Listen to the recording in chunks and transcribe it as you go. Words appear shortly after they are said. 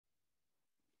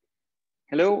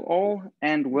Hello all,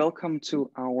 and welcome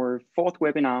to our fourth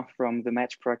webinar from the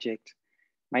MATChE project.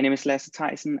 My name is Lasse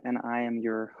Thaisen, and I am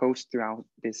your host throughout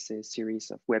this series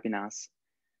of webinars.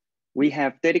 We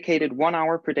have dedicated 1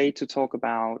 hour per day to talk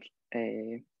about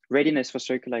readiness for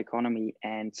circular economy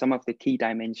and some of the key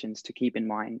dimensions to keep in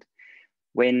mind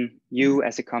when you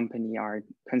as a company are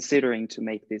considering to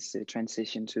make this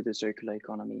transition to the circular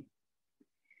economy.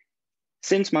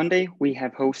 Since Monday, we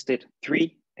have hosted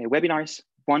 3 webinars.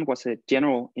 One was a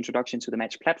general introduction to the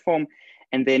MATChE platform,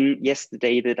 and then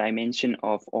yesterday, the dimension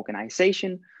of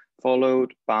organization,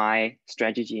 followed by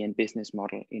strategy and business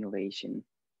model innovation.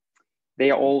 They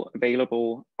are all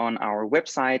available on our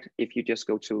website. If you just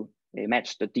go to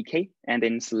matche.dk and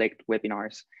then select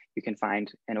webinars, you can find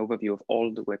an overview of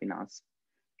all the webinars.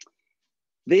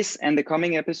 This and the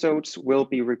coming episodes will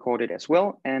be recorded as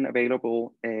well and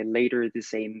available later the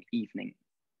same evening.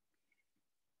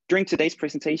 During today's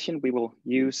presentation, we will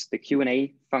use the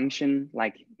Q&A function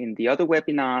like in the other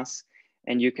webinars,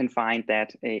 and you can find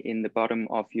that in the bottom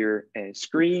of your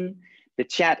screen. The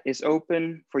chat is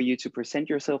open for you to present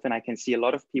yourself, and I can see a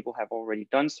lot of people have already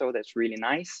done so. That's really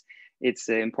nice. It's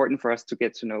important for us to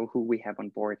get to know who we have on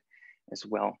board as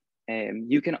well.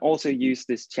 You can also use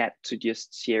this chat to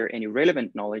just share any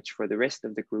relevant knowledge for the rest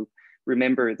of the group.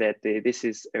 Remember that this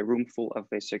is a room full of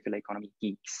circular economy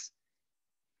geeks.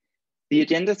 The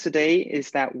agenda today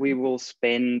is that we will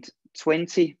spend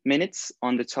 20 minutes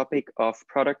on the topic of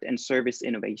product and service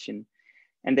innovation.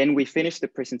 And then we finish the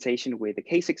presentation with a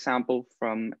case example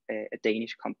from a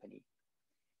Danish company.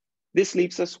 This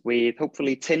leaves us with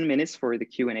hopefully 10 minutes for the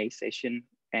Q&A session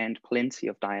and plenty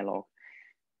of dialogue.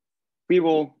 We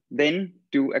will then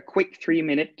do a quick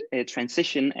 3-minute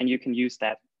transition, and you can use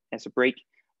that as a break.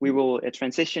 We will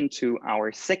transition to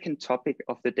our second topic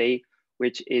of the day,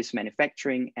 which is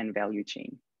manufacturing and value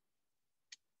chain.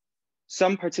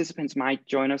 Some participants might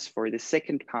join us for the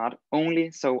second part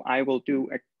only, so I will do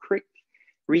a quick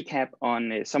recap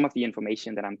on some of the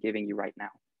information that I'm giving you right now.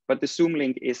 But the Zoom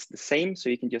link is the same, so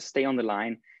you can just stay on the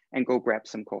line and go grab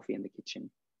some coffee in the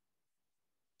kitchen.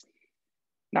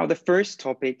 Now, the first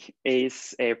topic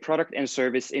is product and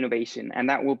service innovation, and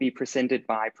that will be presented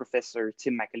by Professor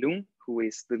McAloone, who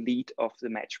is the lead of the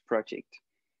MATChE project.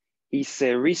 His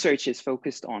research is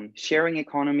focused on sharing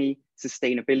economy,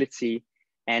 sustainability,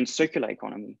 and circular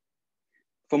economy.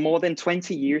 For more than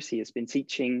 20 years, he has been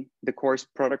teaching the course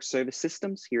Product Service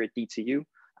Systems here at DTU.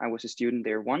 I was a student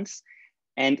there once.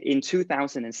 And in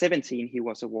 2017, he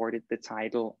was awarded the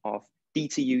title of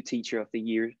DTU Teacher of the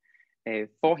Year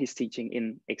for his teaching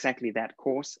in exactly that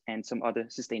course and some other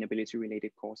sustainability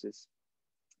related courses.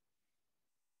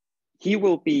 He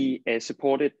will be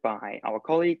supported by our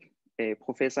colleague,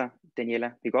 Professor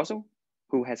Daniela Pigosso,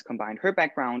 who has combined her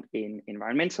background in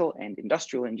environmental and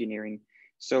industrial engineering.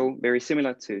 So very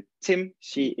similar to Tim,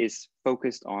 she is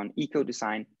focused on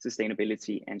eco-design,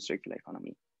 sustainability, and circular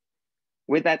economy.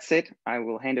 With that said, I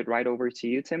will hand it right over to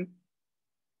you, Tim.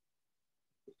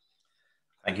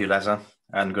 Thank you, Lasse,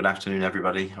 and good afternoon,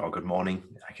 everybody, or good morning.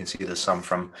 I can see there's some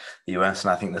from the US,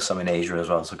 and I think there's some in Asia as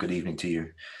well, so good evening to you.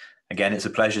 Again, it's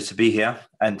a pleasure to be here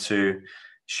and to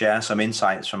share some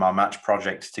insights from our MATChE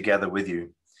project together with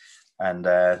you. And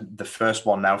the first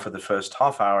one now for the first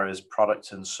half hour is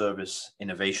product and service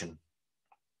innovation.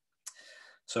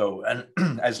 So, and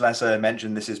as Lasse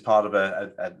mentioned, this is part of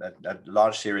a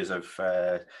large series of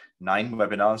 9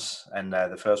 webinars, and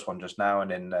the first one just now,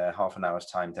 and in half an hour's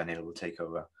time, Daniela will take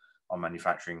over on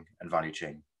manufacturing and value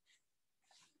chain.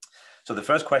 So the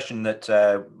first question that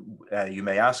you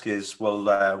may ask is,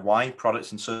 well, why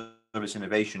products and service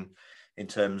innovation in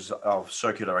terms of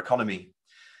circular economy?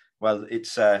 Well,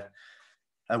 it's a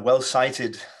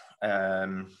well-cited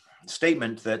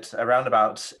statement that around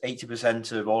about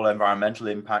 80% of all environmental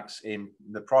impacts in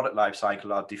the product life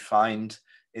cycle are defined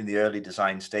in the early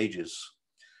design stages.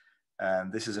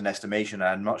 This is an estimation.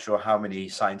 I'm not sure how many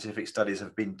scientific studies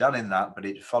have been done in that, but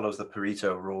it follows the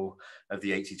Pareto rule of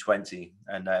the 80-20.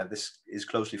 And this is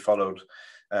closely followed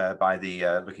by the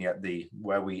looking at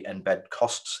where we embed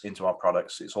costs into our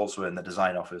products. It's also in the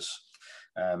design office,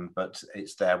 but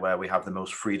it's there where we have the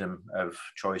most freedom of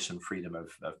choice and freedom of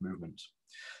movement.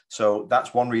 So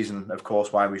that's one reason, of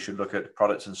course, why we should look at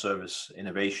products and service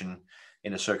innovation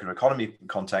in a circular economy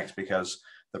context, because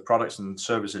the products and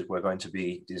services we're going to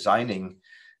be designing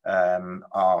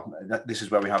this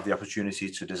is where we have the opportunity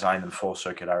to design them for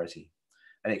circularity.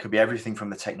 And it could be everything from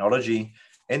the technology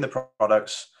in the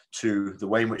products to the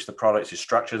way in which the product is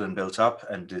structured and built up,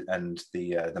 and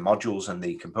the modules and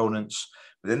the components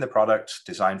within the product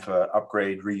designed for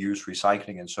upgrade, reuse,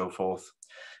 recycling, and so forth.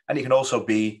 And it can also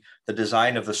be the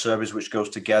design of the service which goes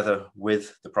together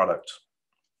with the product.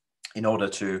 in order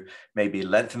to maybe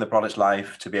lengthen the product's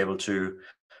life, to be able to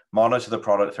monitor the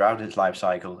product throughout its life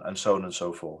cycle, and so on and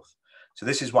so forth. So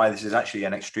this is why this is actually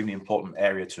an extremely important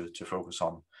area to focus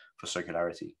on for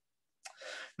circularity.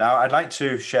 Now, I'd like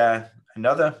to share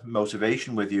another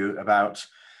motivation with you about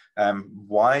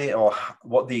why or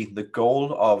what the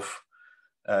goal of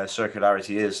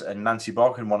circularity is. And Nancy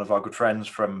Bokken, one of our good friends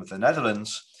from the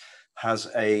Netherlands, has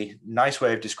a nice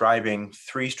way of describing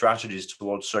 3 strategies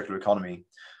towards circular economy.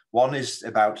 One is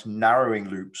about narrowing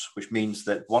loops, which means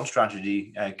that one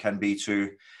strategy can be to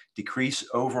decrease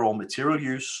overall material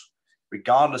use,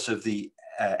 regardless of the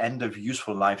end of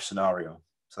useful life scenario.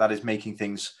 So that is making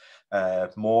things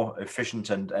more efficient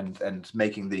and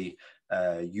making the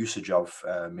usage of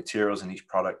materials in each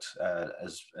product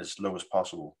as low as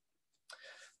possible.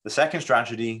 The second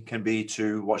strategy can be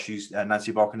to what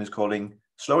Nancy Bokken is calling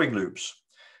slowing loops.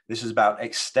 This is about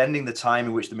extending the time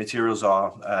in which the materials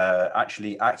are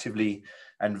actually actively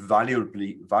and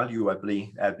valuably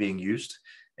being used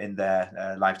in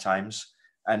their lifetimes.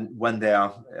 And when they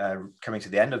are coming to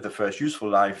the end of the first useful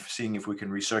life, seeing if we can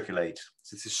recirculate.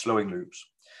 So this is slowing loops.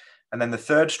 And then the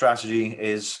third strategy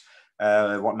is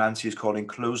what Nancy is calling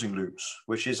closing loops,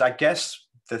 which is, I guess,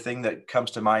 the thing that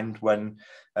comes to mind when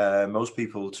most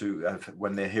people,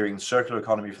 when they're hearing circular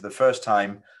economy for the first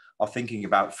time, are thinking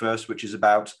about first, which is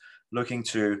about looking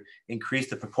to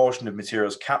increase the proportion of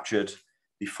materials captured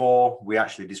before we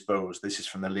actually dispose. This is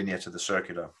from the linear to the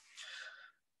circular.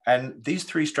 And these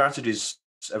 3 strategies,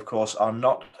 of course, are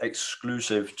not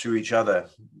exclusive to each other.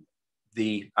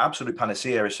 The absolute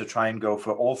panacea is to try and go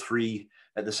for all 3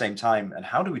 at the same time. And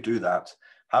how do we do that?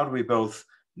 How do we both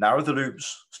narrow the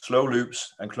loops, slow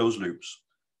loops, and close loops?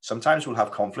 Sometimes we'll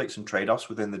have conflicts and trade-offs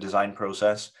within the design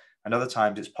process, and other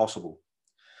times it's possible.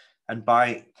 And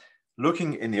by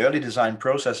looking in the early design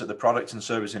process at the product and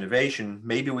service innovation,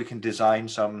 maybe we can design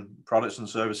some products and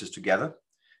services together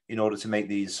in order to make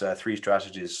these 3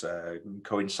 strategies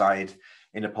coincide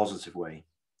in a positive way.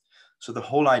 So the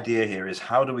whole idea here is,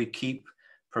 how do we keep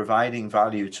providing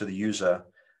value to the user,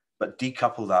 but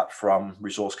decouple that from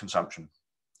resource consumption?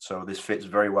 So this fits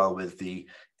very well with the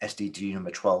SDG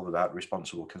number 12 about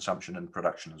responsible consumption and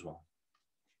production as well.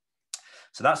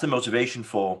 So that's the motivation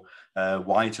for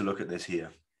why to look at this here.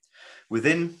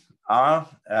 Within our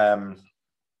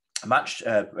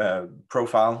MATChE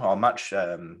profile, our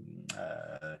MATChE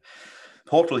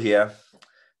portal here,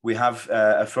 we have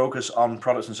a focus on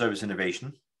products and service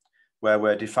innovation, where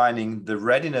we're defining the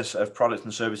readiness of product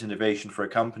and service innovation for a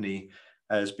company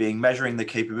as being measuring the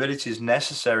capabilities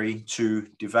necessary to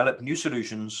develop new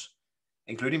solutions,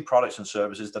 including products and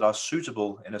services that are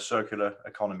suitable in a circular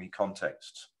economy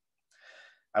context.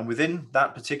 And within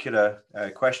that particular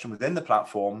question within the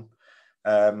platform,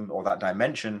 or that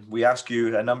dimension, we ask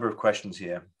you a number of questions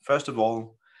here. First of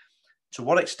all, to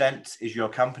what extent is your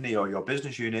company or your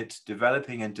business unit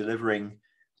developing and delivering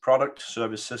product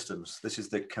service systems? This is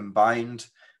the combined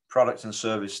product and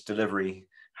service delivery.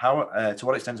 To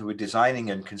what extent are we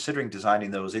designing and considering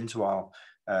designing those into our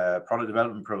product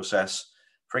development process?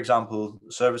 For example,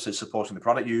 services supporting the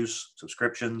product use,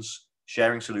 subscriptions,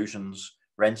 sharing solutions,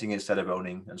 renting instead of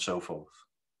owning, and so forth.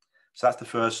 So that's the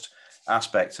first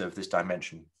aspect of this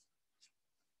dimension.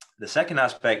 The second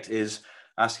aspect is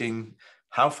asking,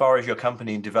 how far is your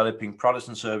company in developing products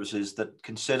and services that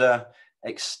consider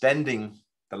extending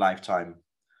the lifetime?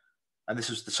 And this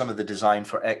is some of the design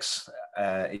for X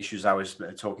issues I was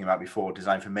talking about before: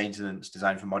 design for maintenance,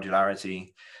 design for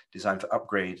modularity, design for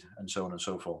upgrade, and so on and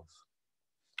so forth.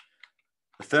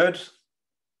 The third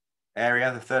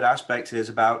area, the third aspect, is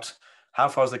about how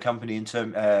far is the company in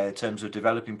terms of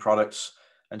developing products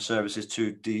and services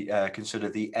to consider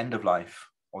the end of life,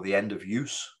 or the end of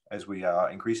use, as we are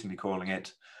increasingly calling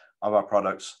it, of our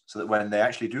products, so that when they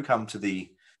actually do come to the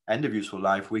end of useful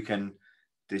life, we can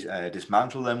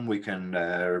dismantle them, we can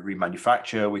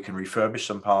remanufacture, we can refurbish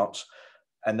some parts,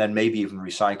 and then maybe even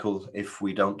recycle if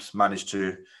we don't manage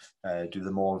to do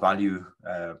the more value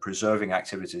preserving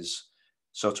activities.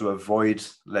 So to avoid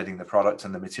letting the product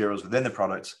and the materials within the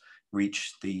product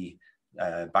reach the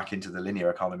back into the linear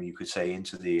economy, you could say,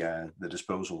 into the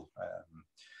disposal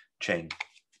chain.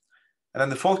 And then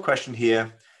the fourth question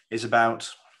here is about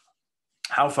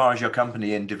how far is your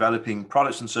company in developing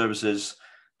products and services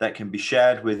that can be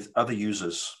shared with other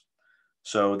users.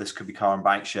 So this could be car and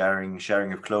bike sharing,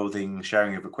 sharing of clothing,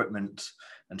 sharing of equipment,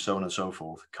 and so on and so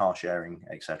forth, car sharing,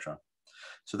 etc.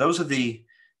 So those are the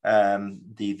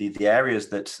areas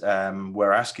that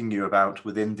we're asking you about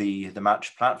within the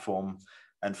MATChE platform,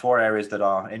 and 4 areas that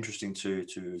are interesting to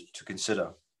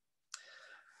consider.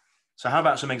 So how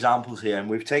about some examples here? And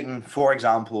we've taken 4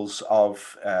 examples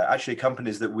of actually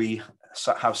companies that we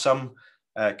have some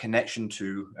connection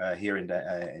to here in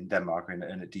Denmark and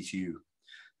at DTU.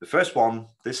 The first one,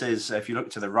 this is, if you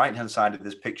look to the right-hand side of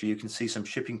this picture, you can see some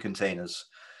shipping containers.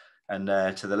 And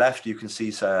to the left, you can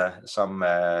see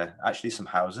actually some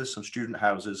houses, some student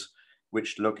houses,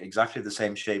 which look exactly the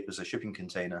same shape as a shipping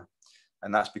container.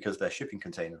 And that's because they're shipping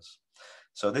containers.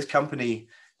 So this company,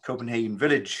 Copenhagen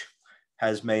Village,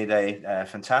 has made a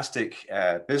fantastic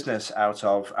business out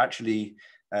of actually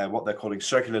what they're calling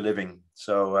circular living.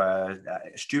 So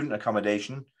student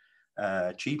accommodation,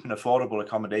 cheap and affordable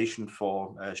accommodation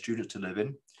for students to live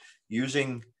in,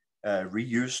 using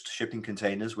reused shipping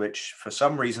containers, which for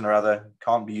some reason or other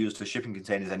can't be used as shipping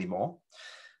containers anymore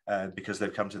because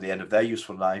they've come to the end of their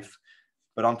useful life.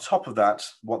 But on top of that,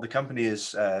 what the company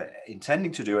is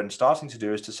intending to do and starting to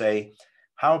do is to say,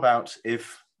 how about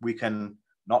if we can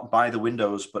not buy the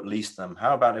windows, but lease them?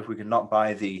 How about if we can not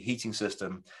buy the heating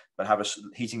system, but have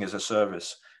heating as a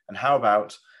service? And how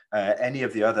about any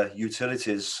of the other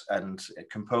utilities and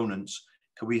components?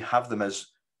 Could we have them as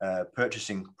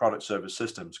purchasing product service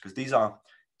systems? Because these are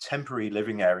temporary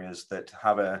living areas that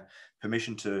have a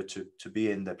permission to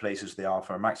be in the places they are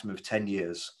for a maximum of 10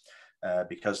 years.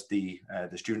 Because the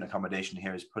student accommodation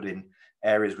here is put in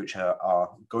areas which are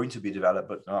going to be developed,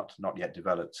 but not yet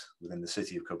developed within the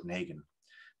city of Copenhagen.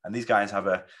 And these guys have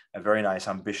a very nice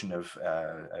ambition of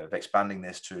expanding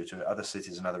this to other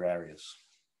cities and other areas.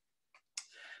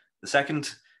 The second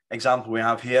example we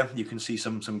have here, you can see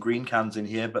some green cans in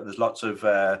here, but there's lots of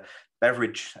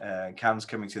beverage cans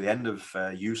coming to the end of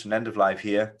use and end of life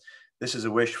here. This is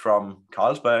a wish from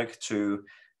Carlsberg to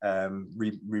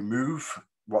remove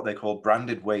what they call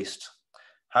branded waste.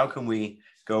 How can we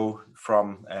go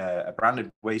from a branded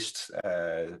waste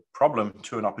problem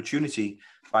to an opportunity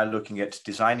by looking at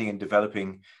designing and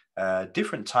developing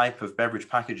different type of beverage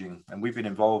packaging? And we've been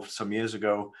involved some years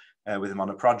ago with them on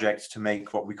a project to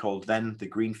make what we called then the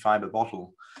green fiber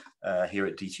bottle here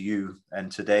at DTU. And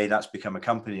today that's become a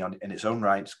company in its own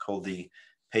right called the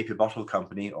Paper Bottle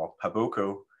Company, or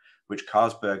Paboco, which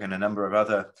Carlsberg and a number of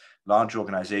other large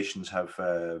organizations have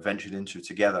ventured into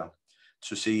together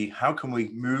to see how can we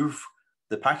move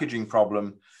the packaging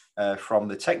problem from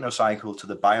the technocycle to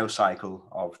the biocycle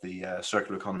of the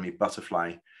circular economy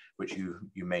butterfly, which you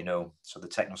may know. So the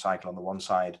technocycle on the one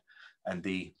side and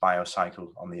the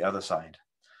biocycle on the other side.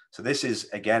 So this is,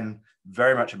 again,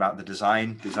 very much about the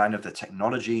design of the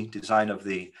technology, design of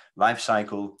the life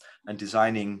cycle, and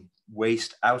designing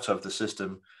waste out of the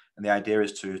system. And the idea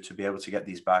is to be able to get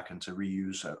these back and to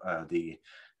reuse the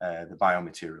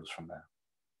biomaterials from there.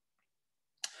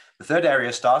 The third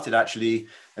area started actually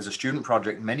as a student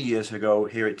project many years ago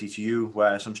here at DTU,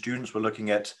 where some students were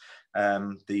looking at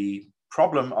the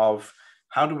problem of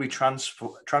how do we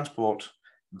transport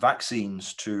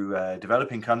vaccines to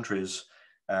developing countries.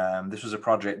 This was a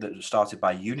project that was started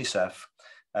by UNICEF.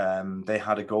 They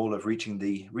had a goal of reaching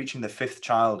the 5th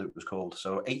child, it was called.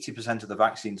 So 80% of the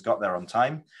vaccines got there on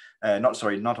time. Not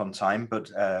on time, but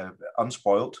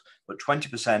unspoilt. But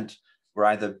 20% were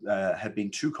either had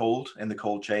been too cold in the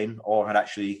cold chain or had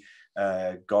actually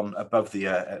gone above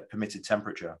the permitted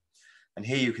temperature. And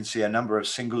here you can see a number of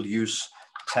single-use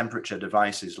temperature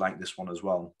devices like this one as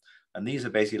well. And these are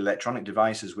basically electronic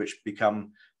devices which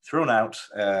become thrown out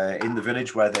in the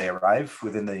village where they arrive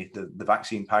within the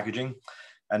vaccine packaging.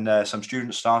 And some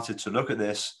students started to look at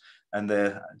this, and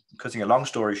they're cutting a long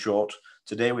story short.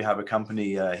 Today we have a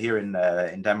company here in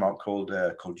Denmark called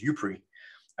Upri.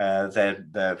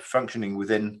 They're functioning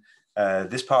within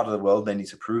this part of the world. They need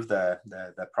to prove their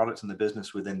products and the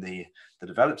business within the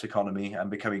developed economy, and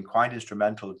becoming quite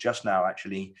instrumental just now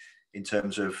actually in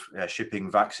terms of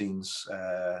shipping vaccines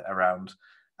around.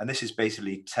 And this is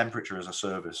basically temperature as a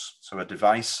service. So a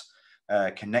device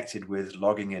connected with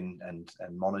logging and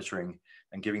monitoring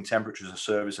and giving temperature as a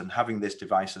service, and having this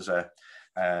device as a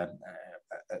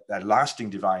lasting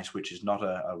device, which is not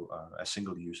a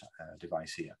single-use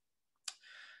device here.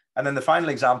 And then the final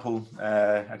example,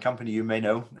 a company you may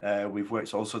know, we've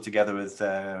worked also together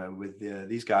with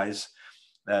these guys.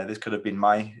 This could have been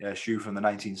my shoe from the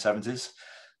 1970s.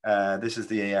 This is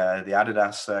the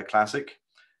Adidas Classic.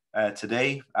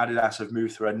 Today, Adidas have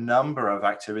moved through a number of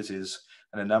activities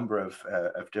and a number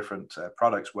of different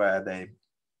products where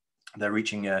they're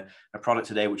reaching a product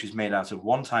today which is made out of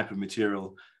one type of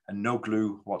material and no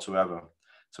glue whatsoever.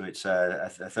 So it's a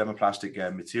thermoplastic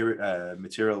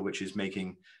material which is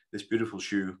making this beautiful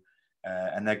shoe,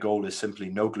 and their goal is simply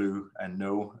no glue and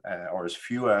no or as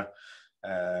fewer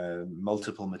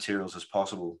multiple materials as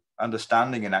possible,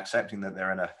 understanding and accepting that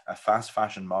they're in a fast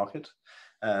fashion market,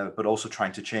 but also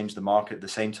trying to change the market at the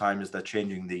same time as they're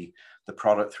changing the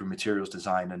product through materials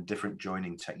design and different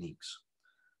joining techniques.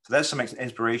 So there's some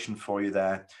inspiration for you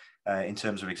there in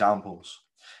terms of examples.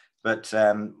 But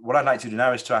what I'd like to do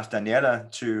now is to ask Daniela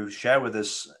to share with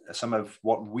us some of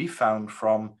what we found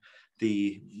from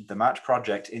the MATChE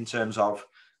project in terms of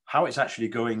how it's actually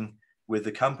going with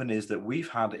the companies that we've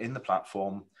had in the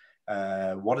platform.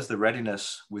 What is the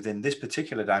readiness within this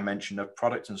particular dimension of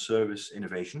product and service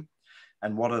innovation?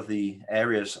 And what are the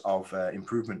areas of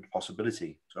improvement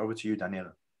possibility? So over to you,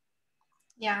 Daniela.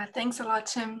 Yeah, thanks a lot,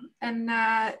 Tim. And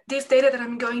this data that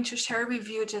I'm going to share with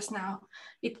you just now,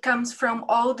 it comes from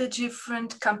all the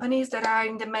different companies that are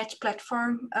in the MATChE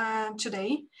platform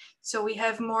today. So we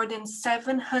have more than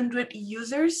 700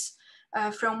 users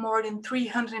from more than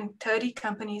 330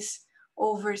 companies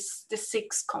over the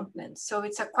 6 continents. So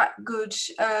it's a quite good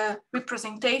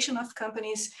representation of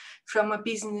companies from a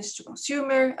business to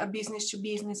consumer, a business to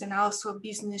business, and also a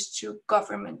business to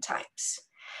government types.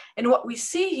 And what we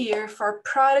see here for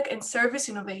product and service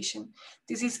innovation,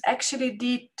 this is actually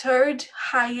the 3rd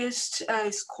highest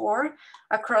score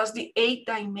across the 8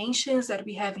 dimensions that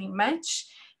we have in MATChE.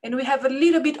 And we have a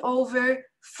little bit over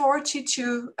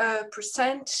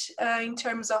 42% in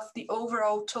terms of the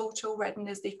overall total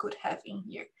readiness they could have in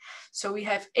here. So we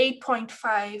have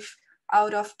 8.5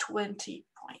 out of 20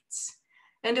 points.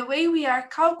 And the way we are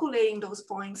calculating those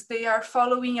points, they are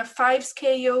following a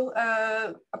 5-scale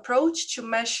approach to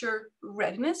measure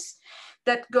readiness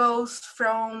that goes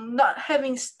from not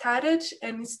having started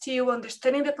and still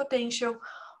understanding the potential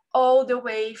all the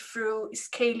way through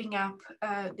scaling up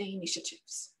the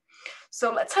initiatives.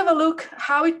 So let's have a look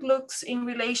how it looks in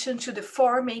relation to the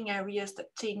 4 main areas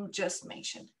that Tim just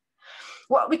mentioned.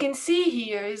 What we can see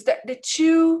here is that the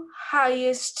 2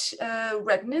 highest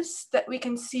readiness that we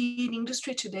can see in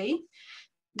industry today,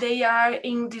 they are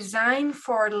in design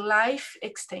for life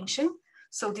extension.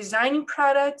 So designing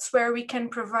products where we can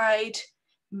provide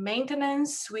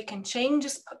maintenance, we can change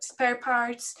spare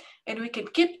parts, and we can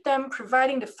keep them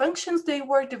providing the functions they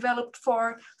were developed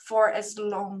for as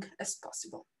long as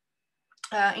possible.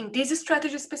 In this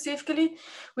strategy specifically,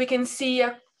 we can see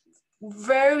a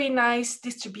very nice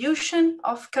distribution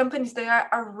of companies that are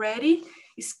already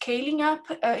scaling up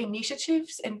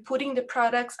initiatives and putting the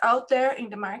products out there in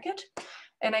the market.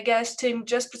 And I guess Tim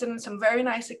just presented some very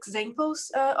nice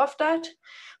examples of that.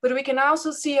 But we can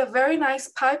also see a very nice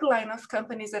pipeline of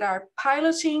companies that are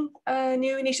piloting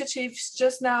new initiatives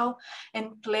just now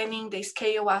and planning the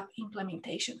scale up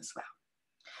implementation as well.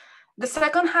 The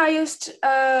 2nd highest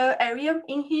area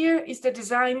in here is the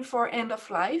design for end of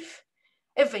life.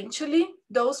 Eventually,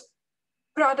 those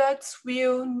products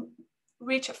will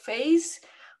reach a phase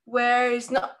where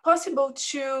it's not possible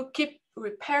to keep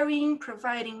repairing,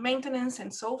 providing maintenance,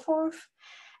 and so forth.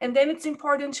 And then it's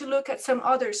important to look at some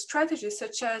other strategies,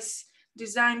 such as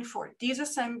design for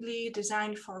disassembly,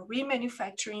 design for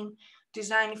remanufacturing,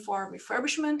 design for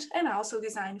refurbishment, and also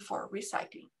design for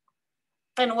recycling.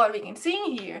 And what we can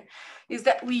see here is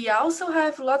that we also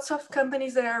have lots of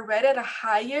companies that are ready at a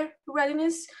higher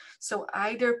readiness. So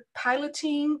either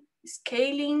piloting,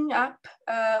 scaling up,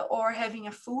 or having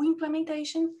a full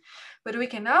implementation. But we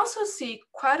can also see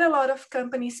quite a lot of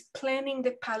companies planning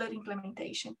the pilot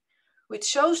implementation, which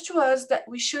shows to us that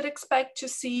we should expect to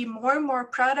see more and more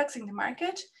products in the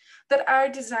market that are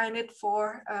designed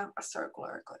for a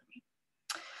circular economy.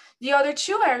 The other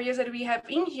 2 areas that we have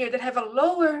in here that have a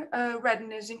lower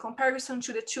readiness in comparison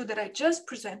to the 2 that I just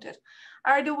presented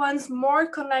are the ones more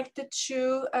connected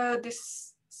to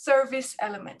this service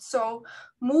element. So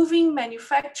moving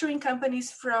manufacturing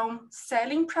companies from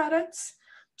selling products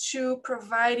to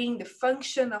providing the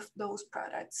function of those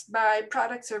products by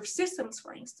product service systems,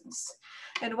 for instance.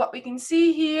 And what we can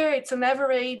see here, it's an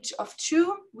average of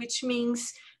 2, which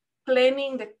means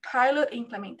planning the pilot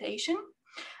implementation.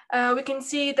 We can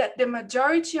see that the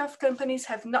majority of companies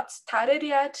have not started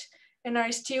yet and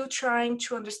are still trying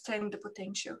to understand the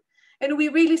potential. And we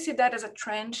really see that as a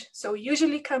trend. So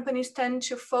usually companies tend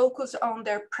to focus on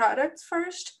their products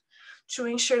first to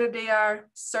ensure that they are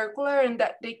circular and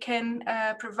that they can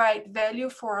provide value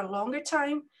for a longer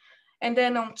time. And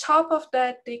then on top of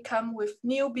that, they come with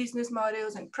new business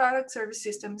models and product service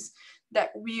systems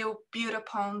that will build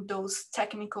upon those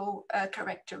technical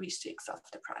characteristics of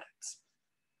the products.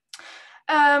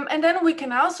 And then we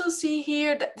can also see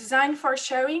here that design for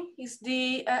sharing is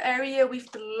the area with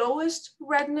the lowest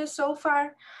readiness so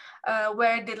far,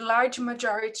 where the large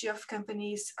majority of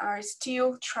companies are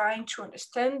still trying to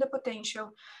understand the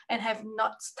potential and have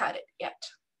not started yet.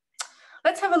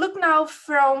 Let's have a look now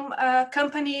from a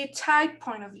company type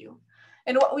point of view.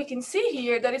 And what we can see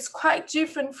here that is quite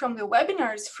different from the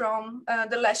webinars from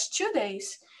the last 2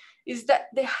 days is that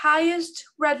the highest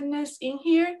readiness in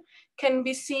here can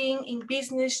be seen in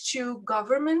business to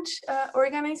government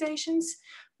organizations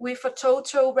with a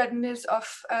total readiness of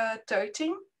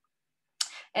 13.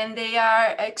 And they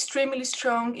are extremely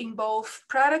strong in both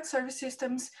product service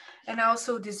systems and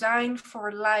also design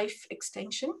for life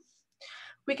extension.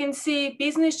 We can see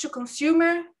business to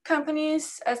consumer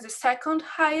companies as the second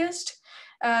highest,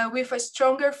 with a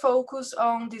stronger focus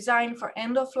on design for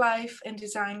end of life and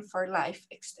design for life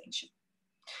extension.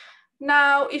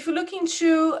 Now, if you look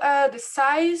into the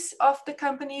size of the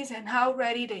companies and how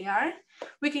ready they are,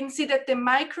 we can see that the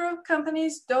micro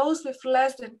companies, those with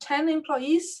less than 10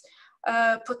 employees,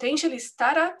 potentially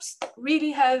startups,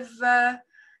 really have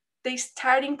the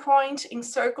starting point in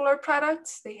circular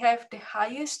products. They have the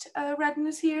highest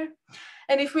readiness here.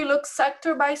 And if we look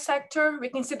sector by sector, we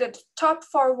can see that the top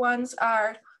 4 ones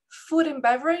are food and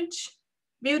beverage,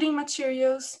 building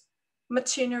materials,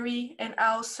 machinery, and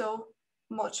also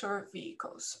motor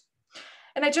vehicles.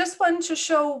 And I just want to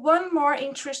show one more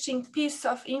interesting piece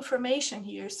of information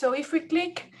here. So if we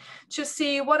click to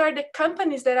see what are the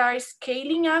companies that are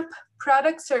scaling up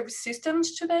product service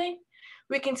systems today,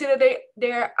 we can see that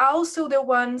they are also the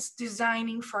ones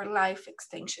designing for life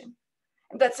extension.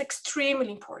 And that's extremely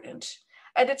important.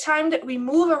 At the time that we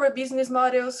move our business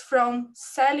models from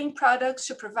selling products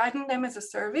to providing them as a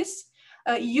service,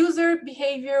 user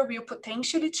behavior will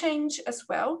potentially change as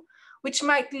well, which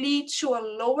might lead to a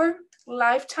lower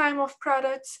lifetime of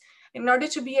products. In order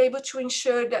to be able to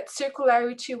ensure that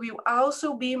circularity will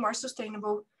also be more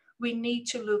sustainable, we need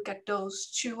to look at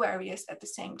those 2 areas at the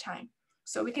same time.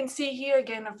 So we can see here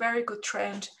again a very good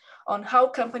trend on how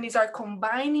companies are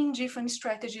combining different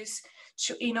strategies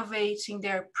to innovate in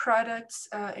their products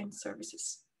and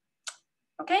services.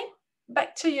 Okay,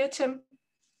 back to you, Tim.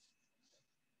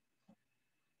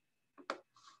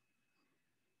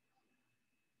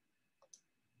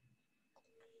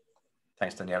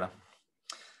 Thanks, Daniela.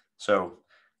 So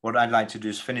what I'd like to do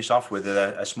is finish off with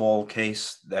a small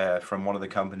case from one of the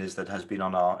companies that has been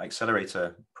on our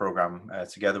accelerator program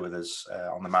together with us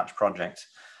on the MATChE project.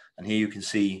 And here you can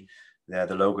see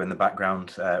the logo in the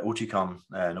background, Oticon.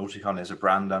 And Oticon is a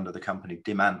brand under the company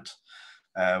Demant,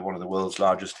 one of the world's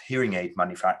largest hearing aid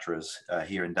manufacturers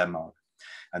here in Denmark.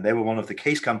 And they were one of the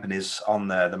case companies on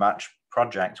the MATChE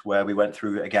project where we went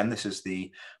through, again, this is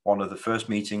one of the first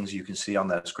meetings you can see on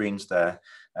their screens there,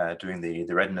 doing the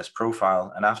readiness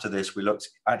profile. And after this, we looked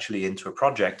actually into a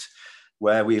project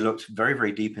where we looked very,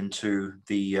 very deep into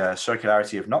the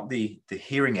circularity of not the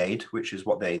hearing aid, which is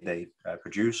what they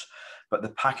produce, but the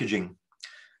packaging.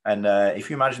 And if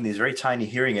you imagine these very tiny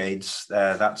hearing aids,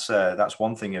 that's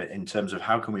one thing in terms of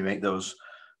how can we make those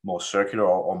more circular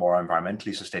or more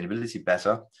environmentally sustainability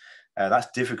better.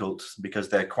 That's difficult because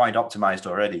they're quite optimized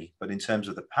already. But in terms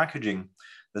of the packaging,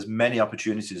 there's many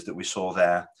opportunities that we saw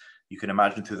there. You can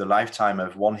imagine through the lifetime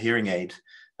of one hearing aid,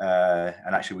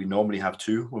 and actually we normally have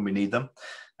 2 when we need them,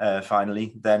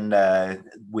 finally. Then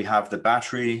we have the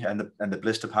battery and the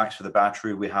blister packs for the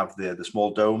battery. We have the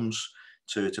small domes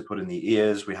to put in the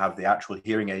ears. We have the actual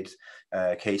hearing aid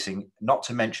casing, not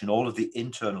to mention all of the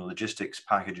internal logistics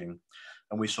packaging.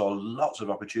 And we saw lots of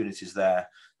opportunities there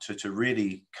to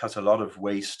really cut a lot of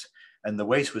waste. And the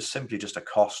waste was simply just a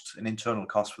cost, an internal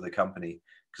cost for the company.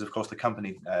 Because of course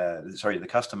the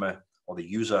customer or the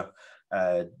user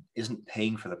isn't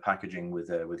paying for the packaging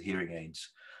with hearing aids.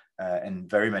 In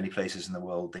very many places in the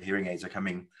world, the hearing aids are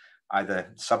coming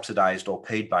either subsidized or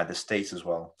paid by the state as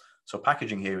well. So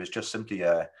packaging here is just simply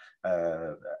a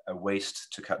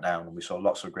waste to cut down. And we saw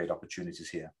lots of great opportunities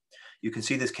here. You can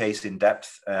see this case in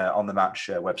depth on the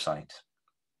MATChE website.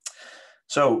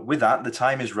 So with that, the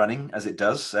time is running as it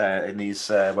does in these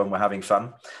when we're having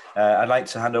fun. I'd like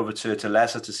to hand over to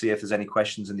Lasse to see if there's any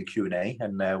questions in the Q&A,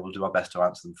 and we'll do our best to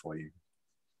answer them for you.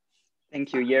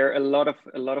 Thank you. Yeah, a lot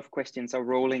of questions are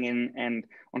rolling in, and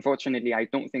unfortunately, I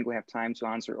don't think we have time to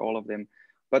answer all of them.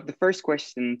 But the first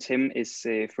question, Tim, is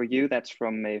for you. That's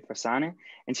from Fasane,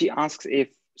 and she asks if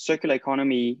circular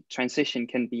economy transition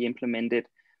can be implemented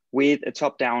with a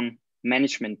top-down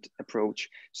management approach.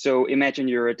 So imagine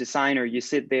you're a designer, you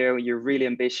sit there, you're really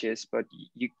ambitious, but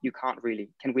you can't really.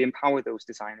 Can we empower those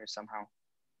designers somehow?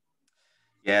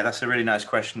 Yeah, that's a really nice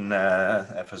question,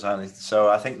 Fasane. So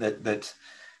I think that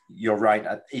you're right.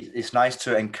 It's nice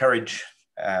to encourage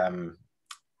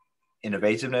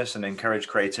innovativeness and encourage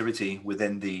creativity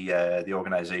within the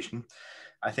organization.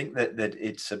 I think that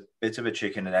it's a bit of a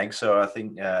chicken and egg. So I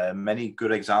think many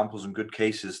good examples and good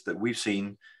cases that we've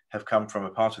seen have come from a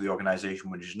part of the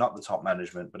organization which is not the top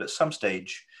management, but at some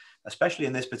stage especially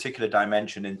in this particular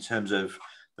dimension in terms of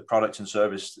the product and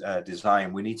service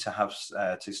design, we need to have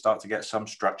to start to get some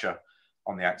structure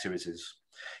on the activities.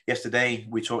 Yesterday,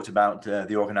 we talked about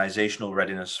the organizational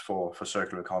readiness for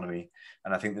circular economy.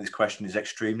 And I think this question is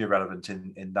extremely relevant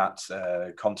in that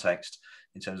context,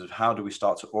 in terms of how do we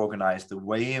start to organize the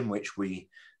way in which we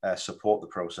support the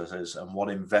processes and what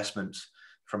investment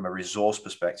from a resource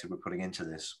perspective we're putting into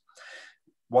this.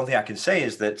 One thing I can say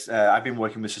is that I've been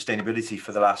working with sustainability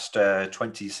for the last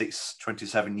 26,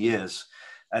 27 years.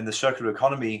 And the circular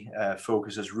economy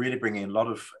focus is really bringing a lot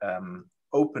of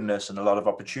openness and a lot of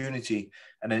opportunity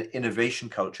and an innovation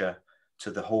culture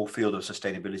to the whole field of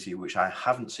sustainability, which I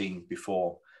haven't seen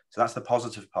before. So that's the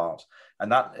positive part.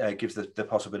 And that gives the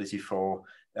possibility for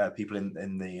people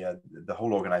in the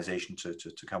whole organization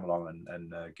to come along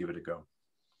and give it a go.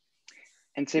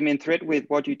 And Tim, in thread with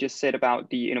what you just said about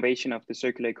the innovation of the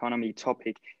circular economy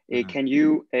topic, can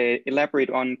you elaborate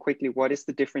on quickly what is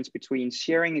the difference between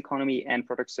sharing economy and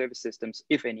product service systems,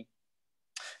 if any?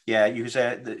 Yeah, you could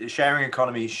say the sharing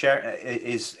economy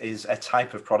is a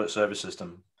type of product service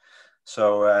system.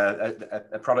 So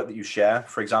a product that you share,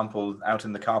 for example, out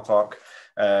in the car park,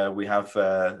 we have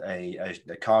a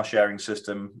car sharing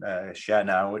system, Share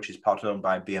Now, which is partly owned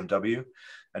by BMW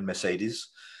and Mercedes.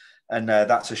 And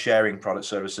that's a sharing product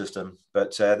service system.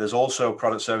 But there's also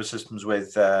product service systems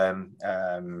with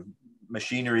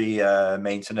machinery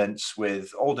maintenance,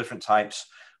 with all different types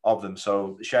of them.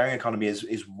 So sharing economy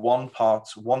is one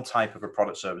type of a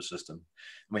product service system.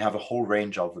 And we have a whole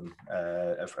range of them,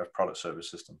 of product service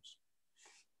systems.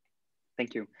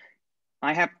 Thank you.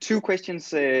 I have two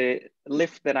questions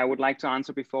left that I would like to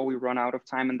answer before we run out of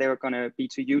time, and they're going to be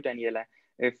to you, Daniela.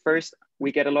 First,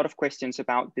 we get a lot of questions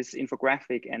about this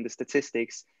infographic and the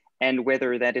statistics and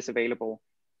whether that is available.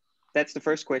 That's the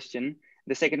first question.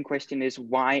 The second question is,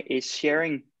 why is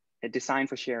sharing, a design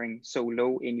for sharing, so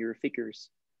low in your figures?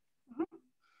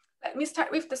 Let me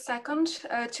start with the second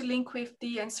to link with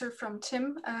the answer from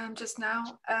Tim just now.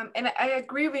 And I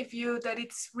agree with you that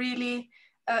it's really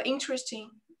interesting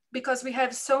because we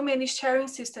have so many sharing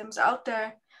systems out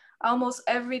there. Almost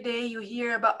every day you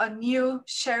hear about a new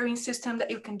sharing system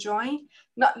that you can join,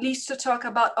 not least to talk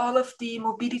about all of the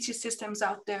mobility systems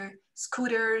out there,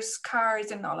 scooters,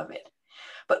 cars, and all of it.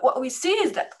 But what we see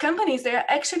is that companies, they are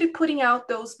actually putting out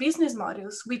those business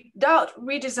models without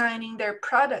redesigning their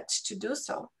products to do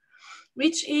so,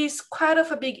 which is quite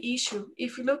of a big issue.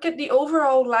 If you look at the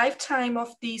overall lifetime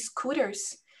of these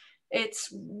scooters,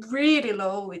 it's really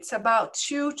low. It's about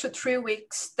 2 to 3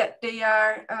 weeks that they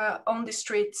are on the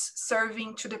streets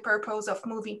serving to the purpose of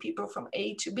moving people from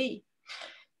A to B.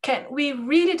 Can we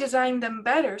really design them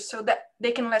better so that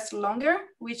they can last longer,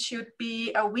 which should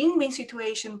be a win-win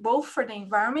situation, both for the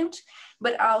environment,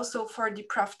 but also for the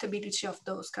profitability of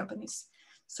those companies.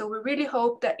 So we really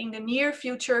hope that in the near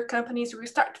future, companies will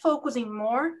start focusing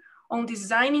more on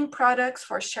designing products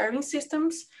for sharing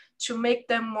systems to make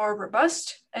them more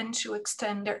robust and to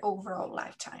extend their overall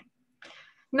lifetime.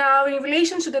 Now, in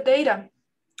relation to the data,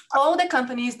 all the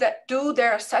companies that do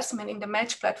their assessment in the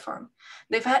MATChE platform,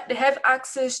 they have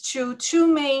access to two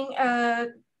main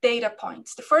data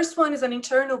points. The first one is an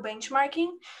internal benchmarking,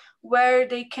 where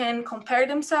they can compare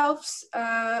themselves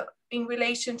in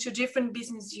relation to different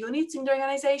business units in the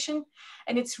organization.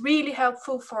 And it's really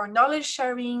helpful for knowledge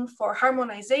sharing, for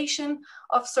harmonization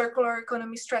of circular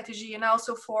economy strategy, and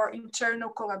also for internal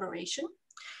collaboration.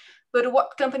 But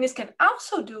what companies can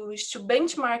also do is to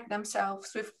benchmark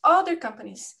themselves with other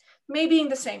companies, maybe in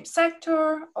the same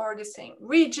sector or the same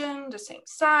region, the same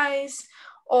size,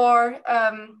 or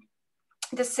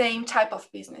the same type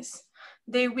of business.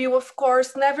 They will, of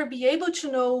course, never be able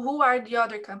to know who are the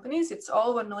other companies. It's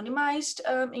all anonymized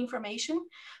information,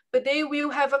 but they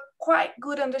will have a quite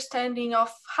good understanding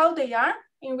of how they are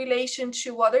in relation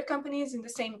to other companies in the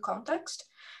same context.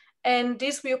 And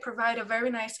this will provide a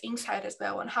very nice insight as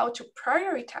well on how to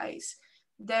prioritize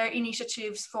their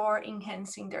initiatives for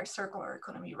enhancing their circular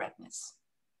economy readiness.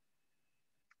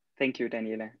 Thank you,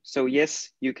 Daniela. So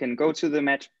yes, you can go to the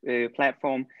MATChE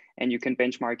platform and you can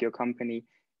benchmark your company.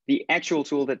 The actual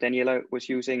tool that Daniela was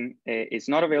using is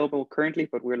not available currently,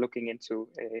 but we're looking into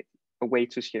a way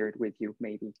to share it with you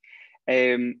maybe.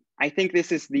 I think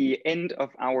this is the end of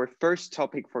our first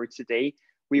topic for today.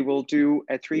 We will do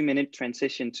a 3-minute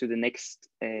transition to the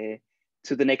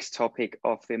next topic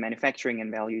of manufacturing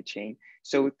and value chain.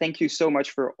 So thank you so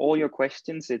much for all your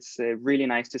questions. It's really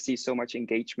nice to see so much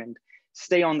engagement.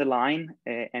 Stay on the line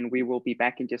and we will be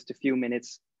back in just a few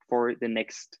minutes for the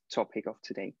next topic of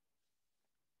today.